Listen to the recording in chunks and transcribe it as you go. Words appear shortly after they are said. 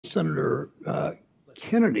Senator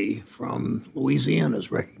Kennedy from Louisiana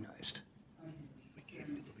is recognized.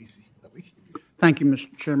 Thank you,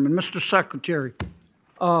 Mr. Chairman. Mr. Secretary,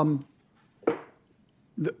 the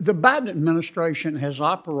Biden administration has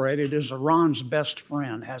operated as Iran's best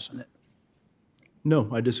friend, hasn't it? No,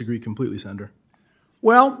 I disagree completely, Senator.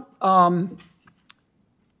 Well,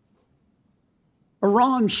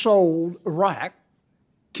 Iran sold Iraq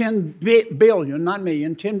 $10 billion, not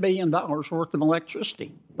million, $10 billion worth of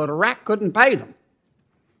electricity. But Iraq couldn't pay them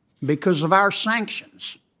because of our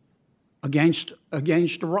sanctions against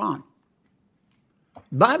Iran.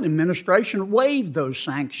 Biden administration waived those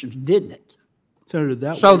sanctions, didn't it?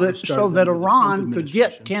 Senator, so that Iran could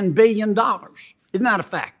get $10 billion. Isn't that a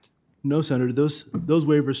fact? No, Senator. Those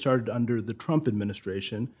waivers started under the Trump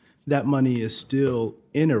administration. That money is still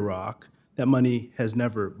in Iraq. That money has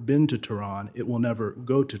never been to Tehran. It will never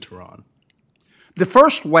go to Tehran. The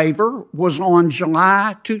first waiver was on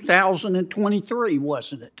July 2023,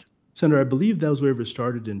 wasn't it? Senator, I believe those waivers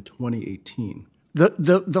started in 2018.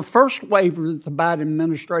 The first waiver that the Biden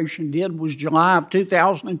administration did was July of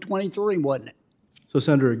 2023, wasn't it? So,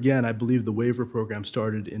 Senator, again, I believe the waiver program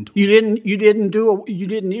started in. You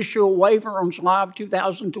didn't issue a waiver on July of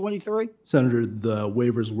 2023. Senator, the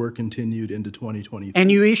waivers were continued into 2023.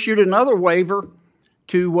 And you issued another waiver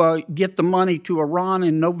to get the money to Iran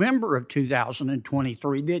in November of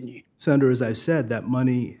 2023, didn't you? Senator, as I said, that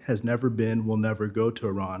money has never been, will never go to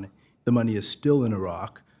Iran. The money is still in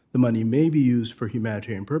Iraq. The money may be used for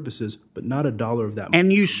humanitarian purposes, but not a dollar of that money.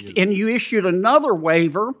 And you issued another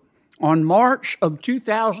waiver on March of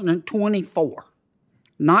 2024,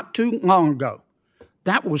 not too long ago.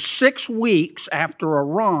 That was 6 weeks after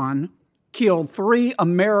Iran killed 3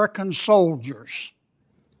 American soldiers.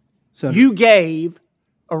 Senator, you gave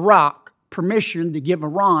Iraq permission to give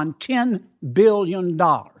Iran $10 billion,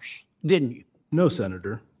 didn't you? No,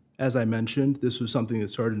 Senator. As I mentioned, this was something that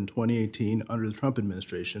started in 2018 under the Trump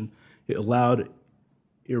administration. It allowed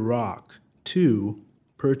Iraq to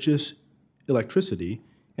purchase electricity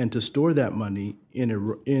and to store that money in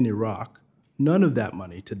Iraq. None of that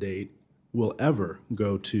money to date will ever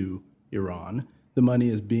go to Iran. The money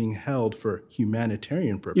is being held for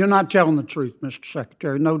humanitarian purposes. You're not telling the truth, Mr.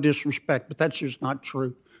 Secretary. No disrespect, but that's just not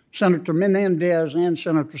true. Senator Menendez and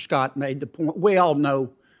Senator Scott made the point. We all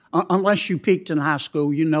know, unless you peaked in high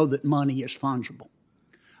school, you know that money is fungible.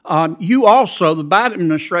 The Biden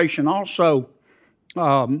administration also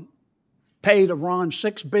paid Iran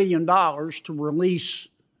 $6 billion to release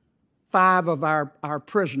 5 of our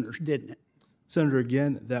prisoners, didn't it? Senator,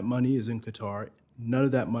 again, that money is in Qatar. None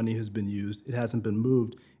of that money has been used. It hasn't been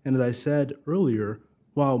moved. And as I said earlier,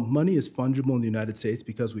 while money is fungible in the United States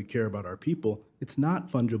because we care about our people, it's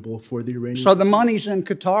not fungible for the Iranian. So the money's in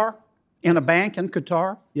Qatar, in a bank in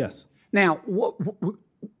Qatar? Yes. Now, what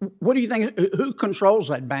do you think? Who controls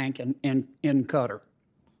that bank in Qatar?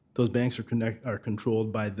 Those banks are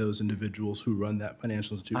controlled by those individuals who run that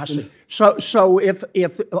financial institution. I see. So if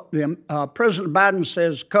President Biden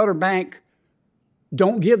says Qatar Bank,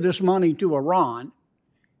 don't give this money to Iran,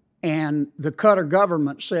 and the Qatar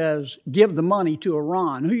government says give the money to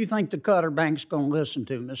Iran, who do you think the Qatar Bank's going to listen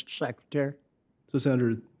to, Mr. Secretary? So,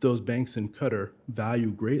 Senator, those banks in Qatar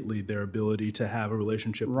value greatly their ability to have a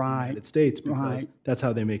relationship with the United States because that's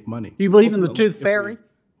how they make money. Do you believe in the tooth fairy?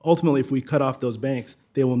 Ultimately, if we cut off those banks,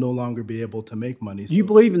 they will no longer be able to make money. Do you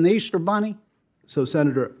believe in the Easter Bunny? So,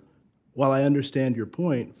 Senator, while I understand your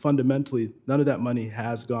point, fundamentally, none of that money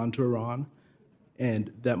has gone to Iran,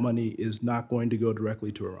 and that money is not going to go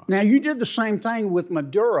directly to Iran. Now, you did the same thing with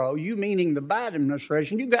Maduro, you meaning the Biden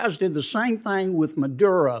administration. You guys did the same thing with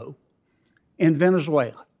Maduro in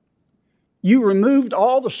Venezuela. You removed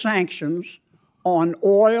all the sanctions on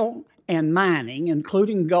oil and mining,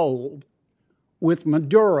 including gold, with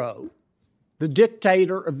Maduro, the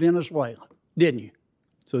dictator of Venezuela, didn't you?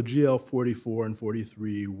 So GL 44 and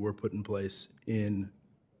 43 were put in place in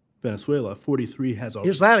Venezuela. 43 has already.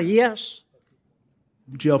 Is that a yes?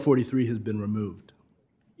 GL 43 has been removed.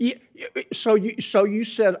 Yeah, so you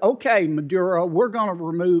said, okay, Maduro, we're going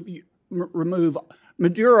to remove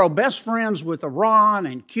Maduro, best friends with Iran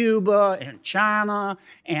and Cuba and China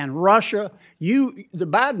and Russia. The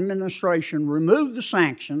Biden administration removed the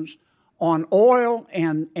sanctions on oil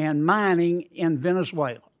and mining in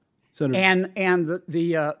Venezuela. Senator. And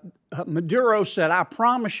Maduro said, I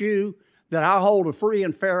promise you that I'll hold a free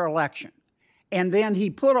and fair election. And then he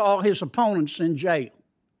put all his opponents in jail.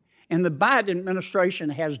 And the Biden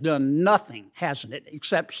administration has done nothing, hasn't it,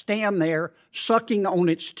 except stand there sucking on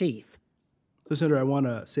its teeth. So, Senator, I want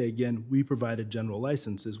to say again, we provided general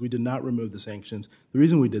licenses. We did not remove the sanctions. The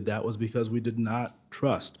reason we did that was because we did not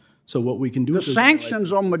trust So what we can do The with those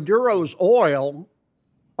sanctions on Maduro's oil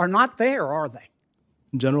are not there, are they?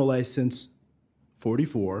 General License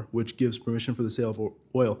 44, which gives permission for the sale of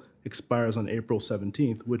oil, expires on April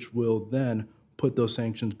 17th, which will then put those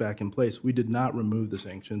sanctions back in place. We did not remove the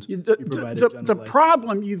sanctions. The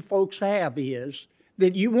problem you folks have is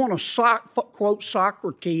that you want to quote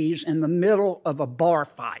Socrates in the middle of a bar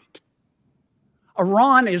fight.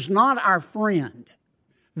 Iran is not our friend.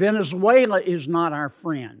 Venezuela is not our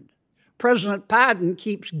friend. President Biden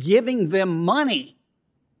keeps giving them money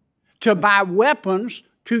to buy weapons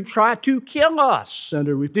to try to kill us.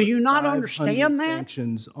 Senator, do you not understand that?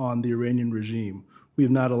 Sanctions on the Iranian regime. We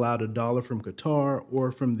have not allowed $1 from Qatar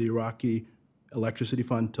or from the Iraqi electricity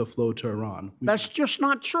fund to flow to Iran. That's just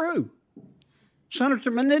not true.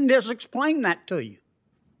 Senator Menendez explained that to you.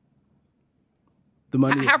 The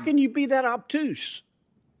money. How can you be that obtuse?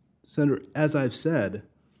 Senator, as I've said,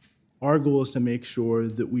 our goal is to make sure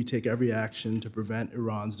that we take every action to prevent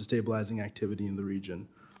Iran's destabilizing activity in the region.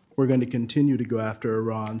 We're going to continue to go after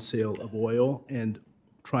Iran's sale of oil and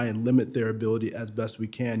try and limit their ability as best we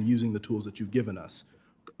can using the tools that you've given us.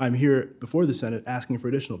 I'm here before the Senate asking for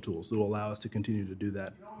additional tools that will allow us to continue to do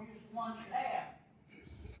that.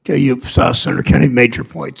 Okay, you saw Senator Kennedy made your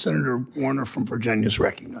point. Senator Warner from Virginia is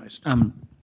recognized.